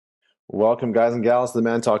Welcome, guys and gals, to the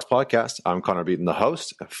Man Talks podcast. I'm Connor Beaton, the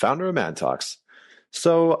host, founder of Man Talks.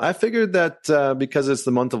 So I figured that because it's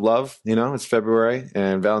the month of love, it's February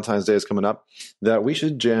and Valentine's Day is coming up, that we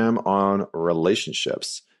should jam on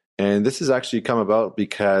relationships. And this has actually come about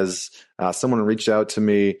because someone reached out to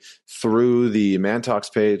me through the Man Talks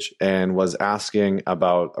page and was asking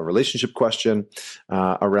about a relationship question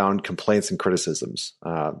around complaints and criticisms.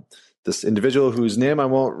 This individual whose name I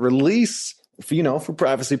won't release, for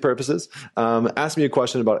privacy purposes, asked me a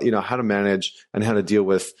question about, how to manage and how to deal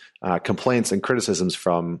with complaints and criticisms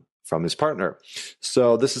from his partner.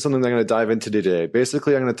 So this is something that I'm going to dive into today.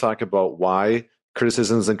 Basically, I'm going to talk about why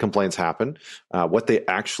criticisms and complaints happen, what they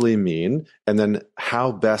actually mean, and then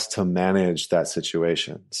how best to manage that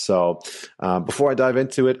situation. So before I dive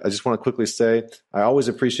into it, I just want to quickly say, I always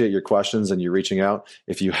appreciate your questions and you reaching out.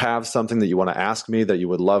 If you have something that you want to ask me that you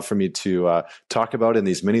would love for me to talk about in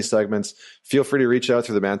these mini segments, feel free to reach out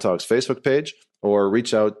through the Man Talks Facebook page or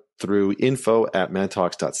reach out through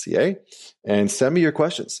info@mantalks.ca and send me your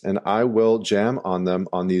questions, and I will jam on them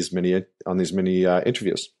on these mini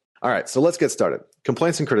interviews. All right, so let's get started.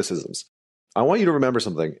 Complaints and criticisms. I want you to remember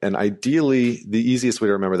something, and ideally, the easiest way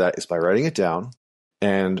to remember that is by writing it down.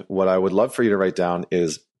 And what I would love for you to write down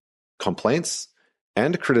is complaints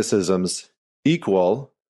and criticisms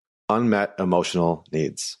equal unmet emotional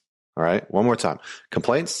needs. All right, one more time.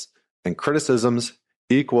 Complaints and criticisms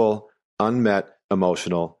equal unmet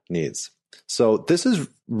emotional needs. So this is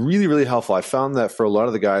really, really helpful. I found that for a lot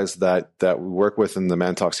of the guys that we work with in the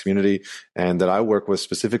Man Talks community and that I work with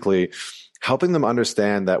specifically, helping them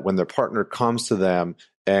understand that when their partner comes to them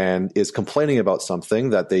and is complaining about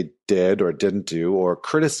something that they did or didn't do, or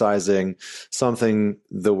criticizing something,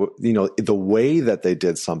 the way that they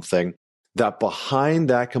did something, that behind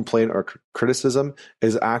that complaint or criticism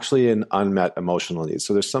is actually an unmet emotional need.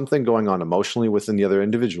 So there's something going on emotionally within the other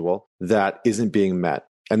individual that isn't being met.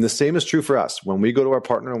 And the same is true for us. When we go to our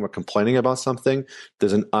partner and we're complaining about something,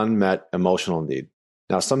 there's an unmet emotional need.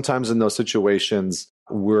 Now, sometimes in those situations,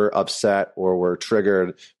 we're upset or we're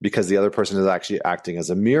triggered because the other person is actually acting as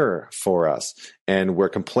a mirror for us. And we're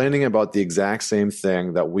complaining about the exact same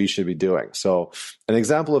thing that we should be doing. So an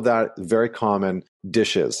example of that, very common,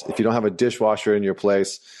 dishes. If you don't have a dishwasher in your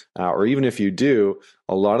place, or even if you do,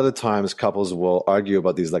 a lot of the times couples will argue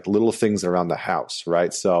about these like little things around the house,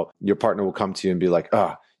 right? So your partner will come to you and be like,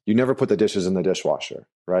 you never put the dishes in the dishwasher,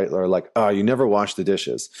 right? Or like, you never wash the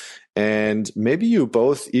dishes. And maybe you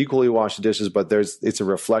both equally wash the dishes, but it's a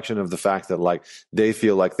reflection of the fact that like they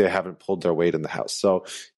feel like they haven't pulled their weight in the house. So,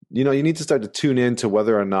 you need to start to tune in to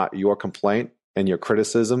whether or not your complaint and your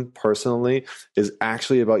criticism personally is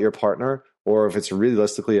actually about your partner, or if it's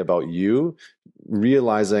realistically about you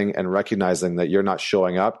realizing and recognizing that you're not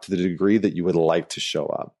showing up to the degree that you would like to show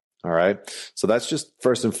up. All right. So that's just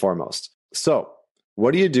first and foremost. So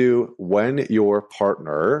what do you do when your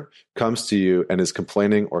partner comes to you and is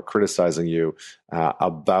complaining or criticizing you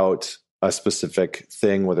about a specific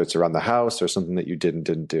thing, whether it's around the house or something that you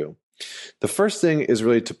didn't do? The first thing is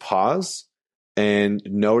really to pause and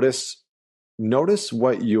notice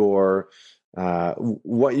what your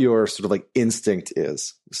sort of like instinct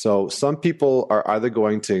is. So some people are either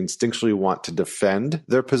going to instinctually want to defend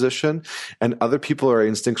their position, and other people are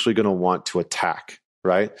instinctually going to want to attack.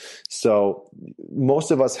 Right? So most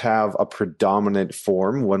of us have a predominant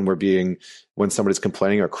form when somebody's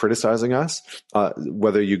complaining or criticizing us,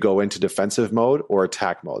 whether you go into defensive mode or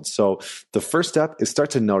attack mode. So the first step is start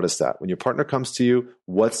to notice that. When your partner comes to you,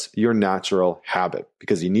 what's your natural habit?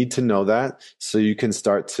 Because you need to know that so you can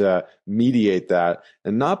start to mediate that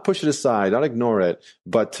and not push it aside, not ignore it,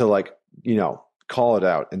 but to call it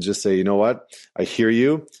out and just say, you know what? I hear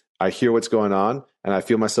you. I hear what's going on, and I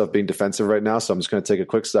feel myself being defensive right now. So I'm just going to take a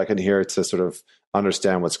quick second here to sort of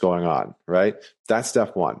understand what's going on, right? That's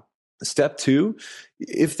step one. Step two,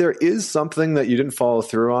 if there is something that you didn't follow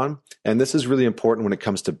through on, and this is really important when it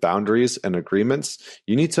comes to boundaries and agreements,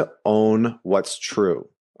 you need to own what's true.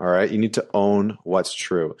 All right. You need to own what's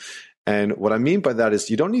true. And what I mean by that is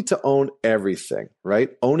you don't need to own everything, right?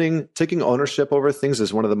 Taking ownership over things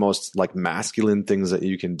is one of the most like masculine things that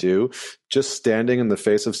you can do. Just standing in the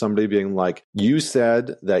face of somebody being like, you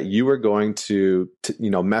said that you were going to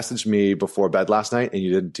message me before bed last night and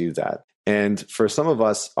you didn't do that. And for some of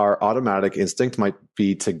us, our automatic instinct might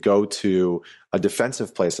be to go to a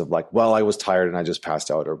defensive place of like, well, I was tired and I just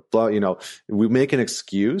passed out, or blah, we make an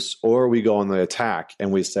excuse, or we go on the attack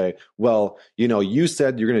and we say, well, you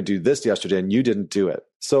said you're going to do this yesterday and you didn't do it.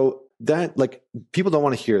 So that people don't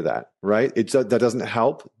want to hear that, right? That doesn't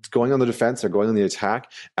help. Going on the defense or going on the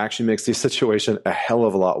attack actually makes the situation a hell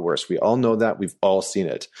of a lot worse. We all know that. We've all seen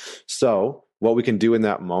it. So what we can do in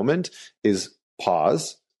that moment is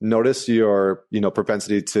pause, notice your,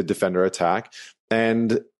 propensity to defend or attack,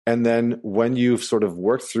 and then when you've sort of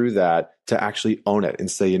worked through that, to actually own it and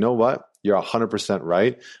say, you know what? You're 100%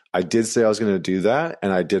 right. I did say I was going to do that,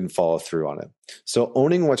 and I didn't follow through on it. So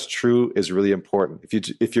owning what's true is really important.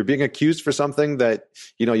 If you're being accused for something that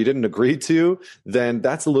you didn't agree to, then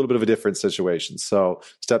that's a little bit of a different situation. So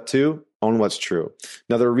step 2, own what's true.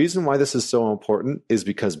 Now, the reason why this is so important is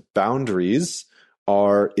because boundaries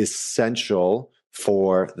are essential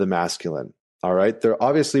for the masculine. All right. They're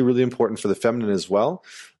obviously really important for the feminine as well.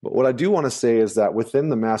 But what I do want to say is that within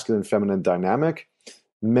the masculine feminine dynamic,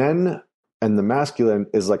 men and the masculine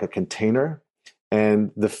is like a container.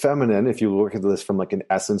 And the feminine, if you look at this from like an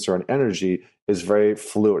essence or an energy, is very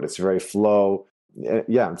fluid. It's very flow.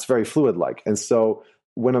 Yeah, it's very fluid like. And so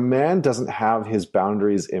when a man doesn't have his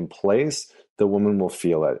boundaries in place, the woman will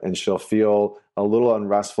feel it, and she'll feel a little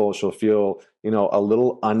unrestful. She'll feel, a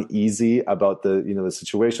little uneasy about the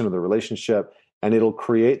situation or the relationship, and it'll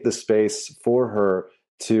create the space for her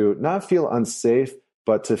to not feel unsafe,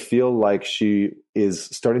 but to feel like she is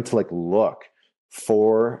starting to look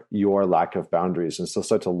for your lack of boundaries. And so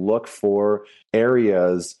start to look for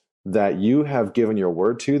areas that you have given your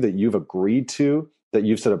word to, that you've agreed to, that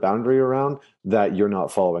you've set a boundary around, that you're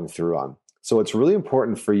not following through on. So it's really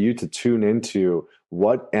important for you to tune into,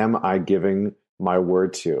 what am I giving my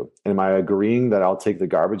word to? Am I agreeing that I'll take the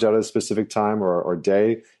garbage out at a specific time or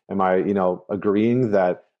day? Am I, agreeing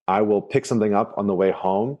that I will pick something up on the way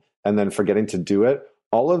home and then forgetting to do it?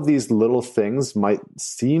 All of these little things might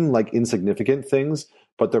seem like insignificant things,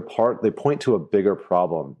 but they point to a bigger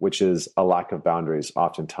problem, which is a lack of boundaries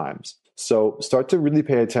oftentimes. So start to really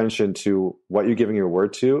pay attention to what you're giving your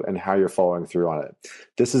word to and how you're following through on it.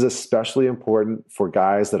 This is especially important for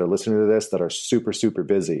guys that are listening to this that are super, super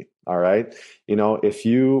busy. All right. If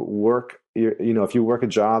you work, if you work a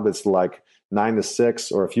job that's like 9 to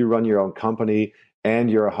 6, or if you run your own company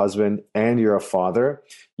and you're a husband and you're a father,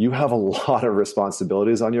 you have a lot of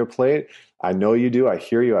responsibilities on your plate. I know you do. I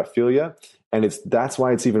hear you. I feel you. And that's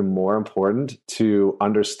why it's even more important to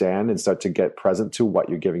understand and start to get present to what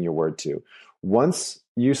you're giving your word to. Once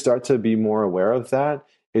you start to be more aware of that,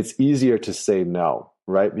 it's easier to say no,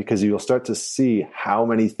 right? Because you'll start to see how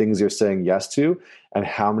many things you're saying yes to and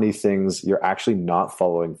how many things you're actually not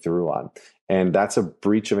following through on. And that's a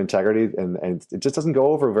breach of integrity, and it just doesn't go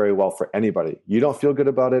over very well for anybody. You don't feel good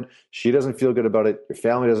about it. She doesn't feel good about it. Your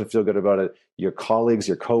family doesn't feel good about it. Your colleagues,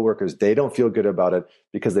 your coworkers, they don't feel good about it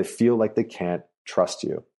because they feel like they can't trust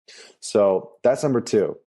you. So that's number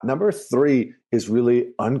 2. Number 3 is really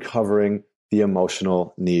uncovering the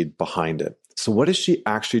emotional need behind it. So what is she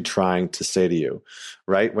actually trying to say to you,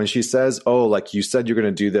 right? When she says, oh, like you said you're going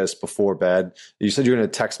to do this before bed. You said you're going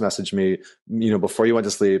to text message me, before you went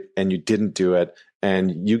to sleep, and you didn't do it,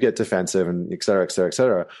 and you get defensive, and et cetera, et cetera, et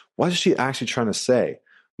cetera. What is she actually trying to say?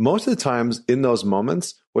 Most of the times in those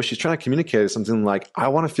moments, what she's trying to communicate is something like, I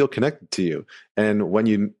want to feel connected to you. And when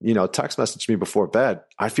you text message me before bed,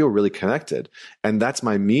 I feel really connected. And that's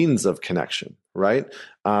my means of connection, right?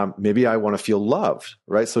 Maybe I want to feel loved,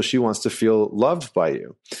 right? So she wants to feel loved by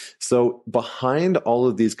you. So behind all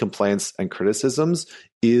of these complaints and criticisms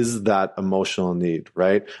is that emotional need,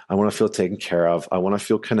 right? I want to feel taken care of. I want to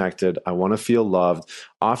feel connected. I want to feel loved.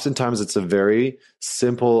 Oftentimes it's a very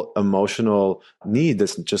simple emotional need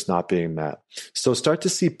that's just not being met. So start to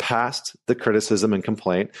see past the criticism and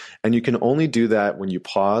complaint. And you can only do that when you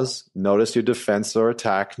pause, notice your defense or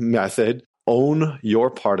attack method, own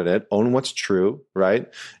your part in it, own what's true, right?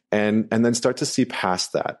 And then start to see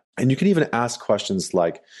past that. And you can even ask questions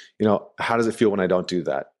like, how does it feel when I don't do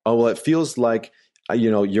that? Oh, well, it feels like,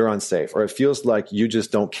 you're unsafe, or it feels like you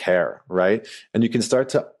just don't care, right? And you can start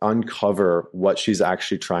to uncover what she's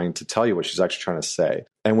actually trying to tell you, what she's actually trying to say.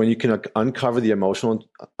 And when you can uncover the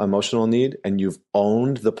emotional need, and you've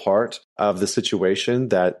owned the part of the situation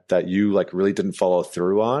that you really didn't follow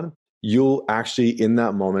through on, you'll actually in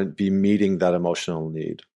that moment be meeting that emotional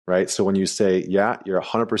need, right? So when you say, yeah, you're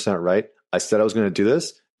 100% right. I said I was going to do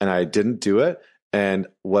this and I didn't do it. And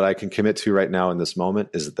what I can commit to right now in this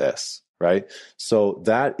moment is this. Right. So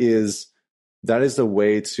that is the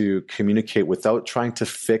way to communicate without trying to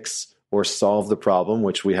fix or solve the problem,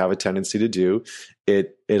 which we have a tendency to do.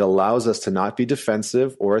 It allows us to not be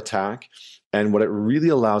defensive or attack. And what it really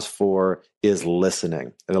allows for is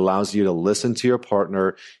listening. It allows you to listen to your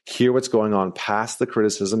partner, hear what's going on past the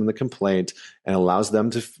criticism and the complaint, and allows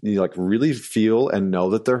them to really feel and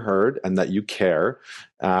know that they're heard and that you care.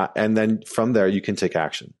 And then from there, you can take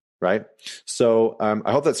action. Right. So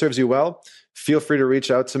I hope that serves you well. feel free to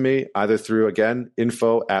reach out to me either through, again,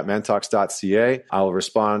 info@mantalks.ca. I will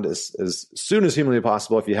respond as soon as humanly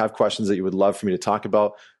possible. If you have questions that you would love for me to talk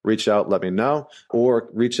about, reach out, let me know, or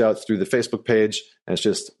reach out through the Facebook page. And it's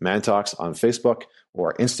just Man Talks on Facebook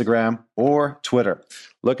or Instagram or Twitter.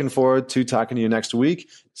 Looking forward to talking to you next week.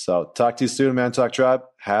 So talk to you soon, Man Talk Tribe.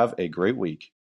 Have a great week.